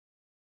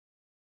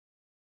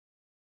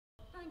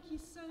thank you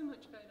so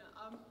much, Bona.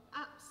 I'm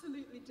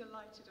absolutely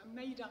delighted. I'm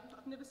made up.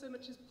 I've never so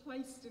much as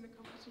placed in a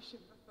competition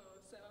before,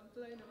 so I'm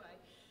blown away.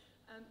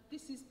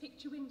 This is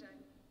Picture Window.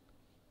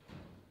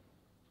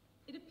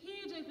 It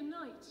appeared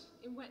overnight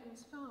in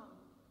Wetton's farm,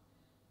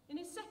 in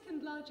his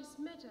second largest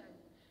meadow,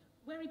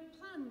 where he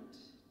planned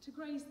to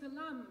graze the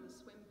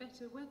lambs when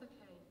better weather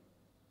came.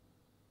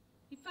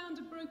 He found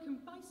a broken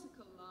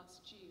bicycle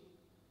last June,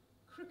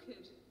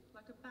 crooked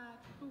like a bad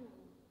fall,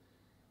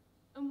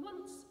 and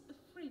once a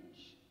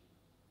fridge,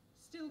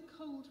 still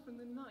cold from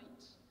the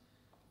night,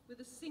 with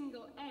a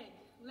single egg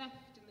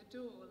left in the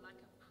door like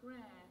a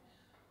prayer,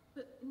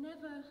 but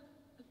never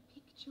a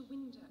picture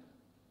window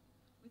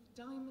with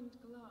diamond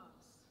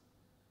glass,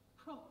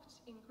 propped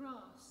in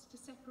grass to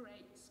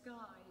separate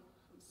sky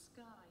from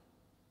sky.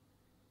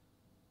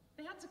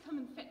 They had to come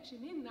and fetch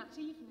him in that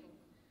evening,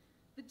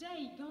 the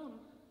day gone,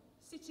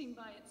 sitting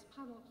by its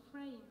panelled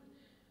frame,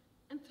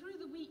 and through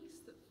the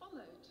weeks that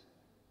followed,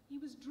 he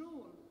was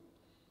drawn,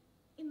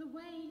 in the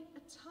way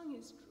a tongue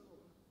is drawn,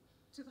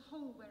 to the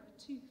hole where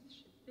a tooth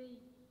should be.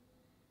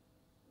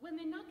 When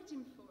they nagged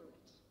him for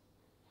it,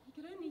 he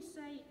could only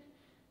say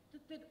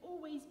that there'd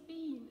always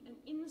been an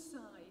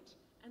inside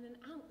and an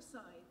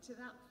outside to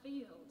that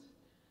field,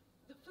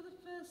 that for the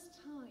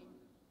first time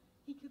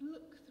he could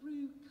look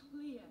through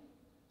clear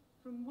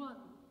from one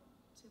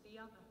to the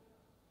other.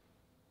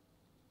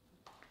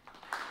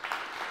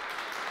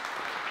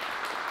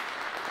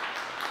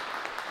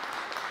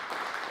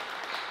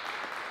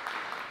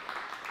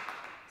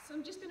 So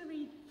I'm just going to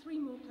read 3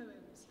 more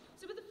poems.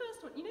 So with the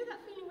first one, you know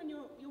that feeling when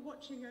you're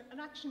watching an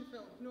action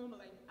film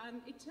normally,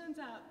 and it turns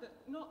out that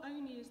not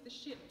only is the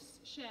ship's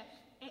chef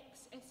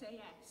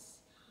ex-SAS,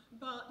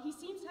 but he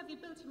seems to have the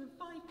ability when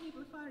 5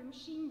 people are firing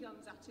machine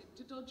guns at him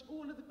to dodge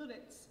all of the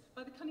bullets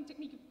by the cunning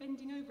technique of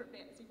bending over a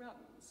bit as he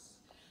runs.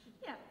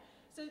 Yeah,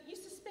 so you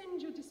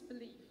suspend your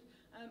disbelief.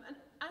 And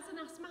as an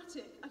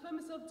asthmatic, I find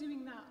myself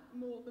doing that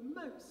more than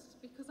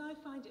most because I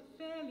find it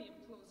fairly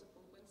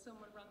implausible when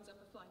someone runs up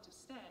a flight of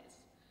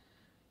stairs.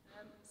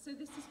 So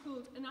this is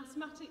called An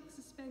Asthmatic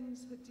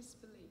Suspends Her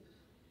Disbelief.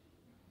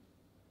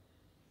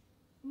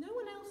 No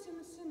one else in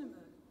the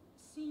cinema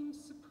seemed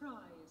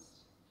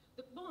surprised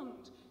that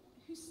Bond,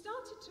 who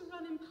started to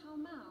run in Pall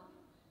Mall,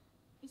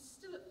 is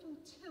still at full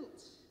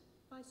tilt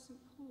by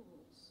St.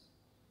 Paul's.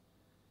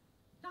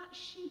 That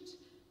shoot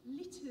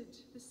littered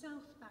the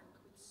South Bank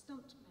with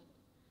stuntmen,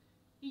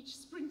 each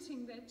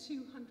sprinting their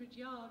 200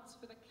 yards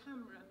for the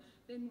camera,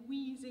 then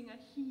wheezing a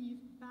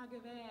heaved bag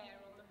of air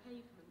on the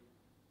pavement.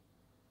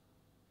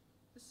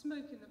 The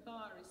smoke in the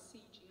bar is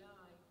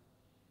CGI.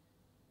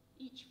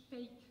 Each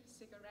fake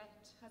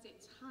cigarette has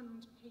its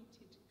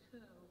hand-painted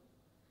curl,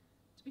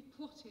 to be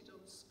plotted on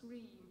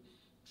screen,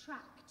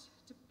 tracked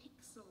to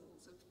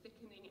pixels of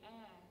thickening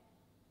air.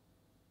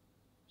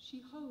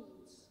 She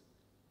holds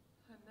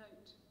her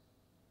note.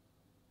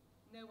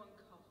 No one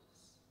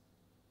coughs.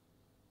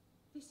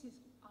 This is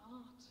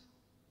art.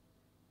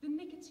 The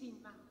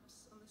nicotine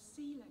maps on the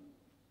ceiling,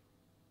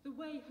 the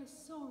way her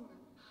song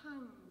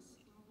hangs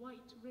in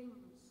white rings.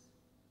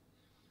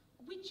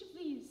 Which of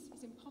these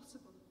is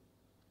impossible?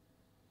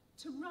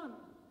 To run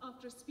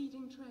after a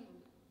speeding train?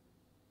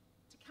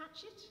 To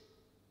catch it?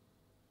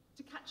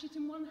 To catch it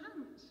in one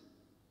hand?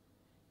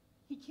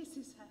 He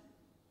kisses her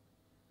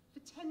for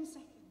 10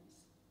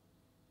 seconds,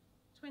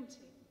 20.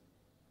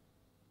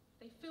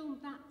 They filmed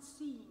that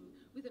scene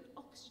with an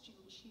oxygen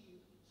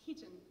tube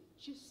hidden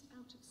just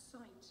out of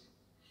sight.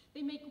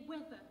 They make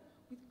weather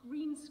with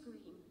green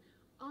screen.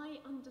 I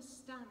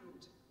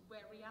understand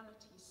where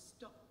reality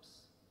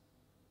stops.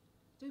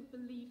 Don't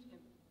believe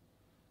him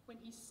when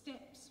he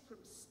steps from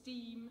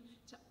steam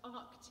to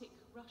Arctic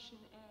Russian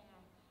air,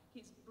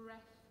 his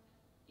breath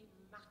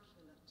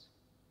immaculate.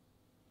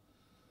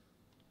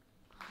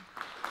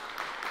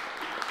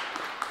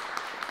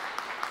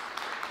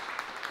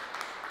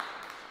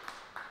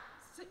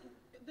 So,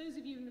 those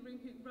of you in the room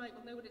who write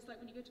will know what it's like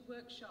when you go to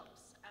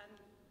workshops, and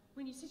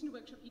when you sit in a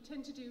workshop you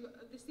tend to do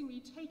this thing where you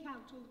take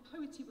out all the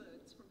poetry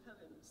words from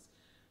poems,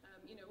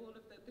 you know, all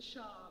of the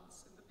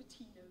shards and the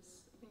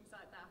patinas and things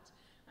like that.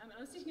 And I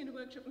was sitting in a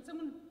workshop and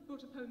someone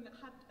brought a poem that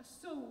had a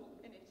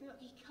soul in it. And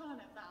you can't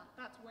have that.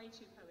 That's way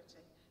too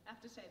poetic. I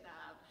have to say that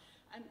out.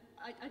 And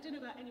I don't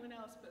know about anyone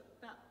else, but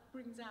that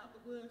brings out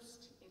the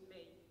worst in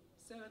me.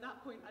 So at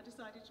that point, I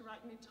decided to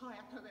write an entire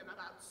poem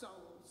about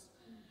souls.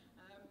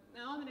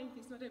 Now, I'm an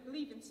atheist and I don't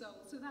believe in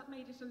souls, so that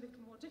made it a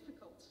little more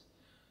difficult.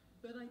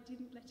 But I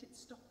didn't let it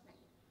stop me.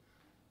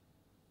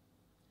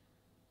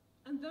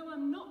 And though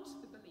I'm not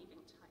the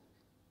believing type,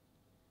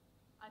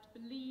 I'd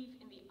believe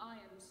in the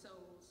iron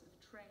souls of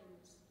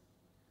trains,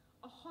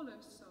 a hollow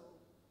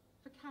soul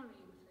for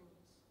carrying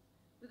things,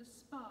 with a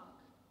spark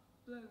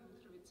blown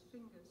through its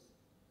fingers.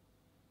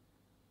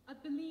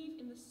 I'd believe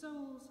in the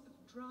souls of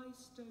dry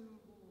stone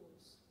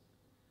walls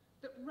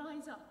that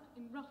rise up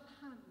in rough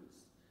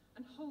hands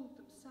and hold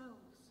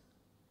themselves,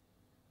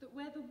 that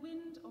where the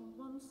wind on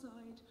one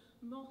side,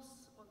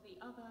 moss on the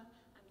other,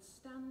 and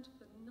stand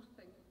for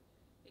nothing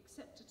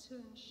except to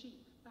turn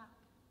sheep back.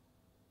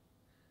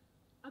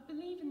 I I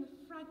believe in the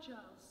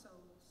fragile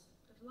souls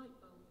of light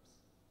bulbs,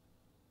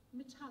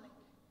 metallic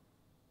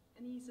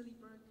and easily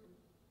broken,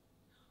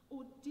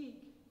 or dig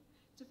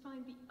to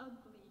find the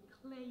ugly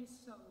clay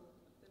soul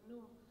of the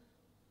north.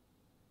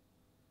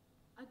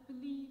 I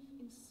believe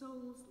in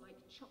souls like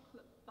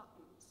chocolate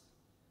buttons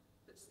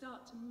that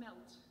start to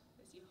melt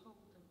as you hold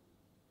them,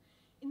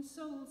 in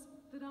souls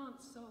that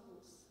aren't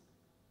souls,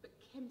 but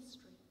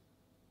chemistry,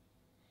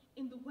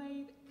 in the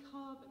way that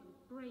carbon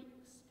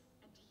breaks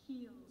and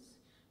heals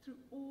through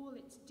all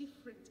its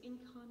different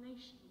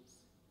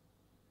incarnations,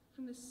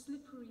 from the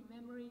slippery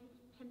memory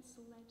of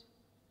pencil lead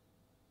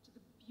to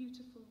the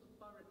beautiful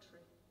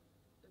laboratory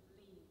of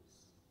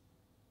leaves.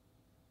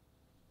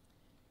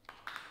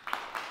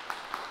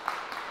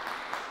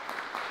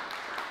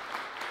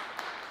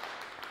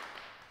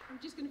 I'm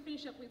just going to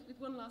finish up with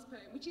one last poem,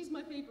 which is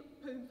my favourite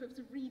poem for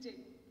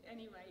reading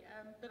anyway,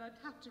 but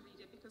I'd have to read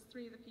it because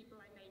three of the people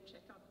I name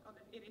check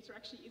in it are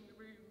actually in the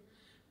room,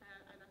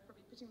 and I'm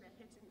probably putting their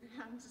heads in their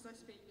hands as I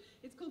speak.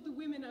 It's called The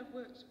Women I've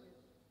Worked With.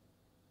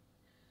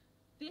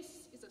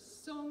 This is a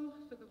song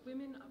for the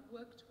women I've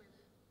worked with,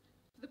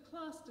 for the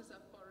plasters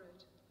I've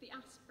borrowed, the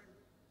aspirin,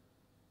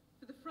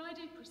 for the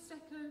Friday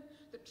Prosecco,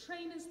 the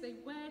trainers they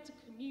wear to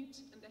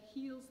commute and the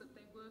heels that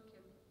they work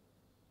in.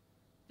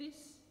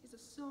 This is a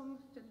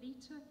song for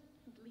Lita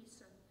and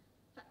Lisa,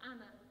 for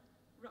Anna,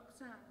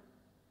 Roxanne,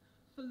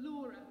 for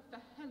Laura, for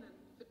Helen,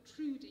 for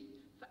Trudy,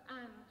 for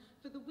Anne,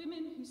 for the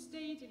women who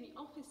stayed in the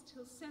office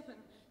till 7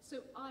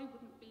 so I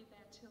wouldn't be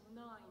there till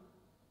 9.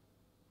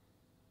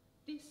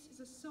 This is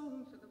a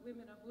song for the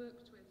women I've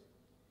worked with,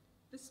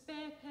 the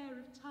spare pair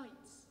of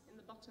tights in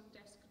the bottom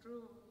desk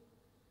drawer,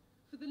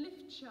 for the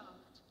lift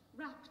shaft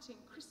wrapped in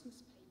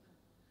Christmas paper,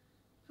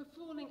 for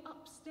falling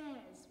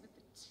upstairs with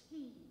the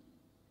tea.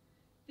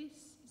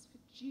 This is for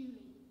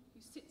Julie, who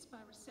sits by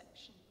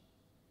reception,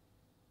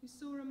 who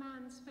saw a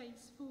man's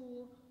face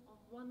fall on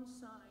one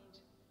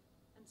side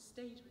and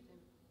stayed with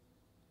him,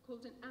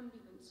 called an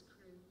ambulance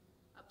crew,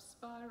 up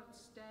spiral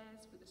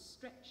stairs with a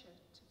stretcher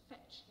to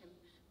fetch him.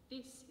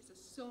 This is a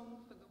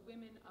song for the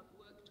women I've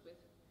worked with,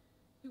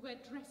 who wear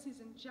dresses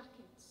and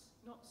jackets,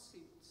 not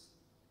suits,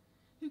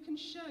 who can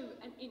show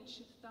an inch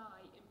of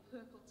thigh in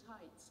purple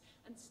tights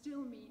and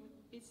still mean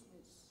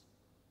business.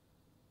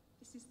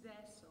 This is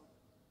their song.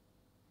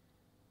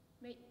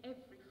 May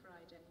every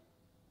Friday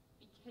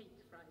be Cake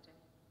Friday.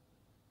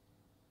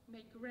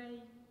 May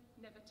grey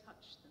never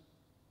touch them.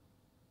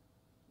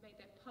 May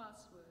their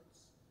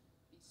passwords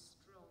be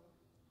strong.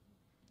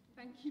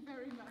 Thank you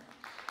very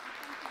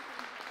much.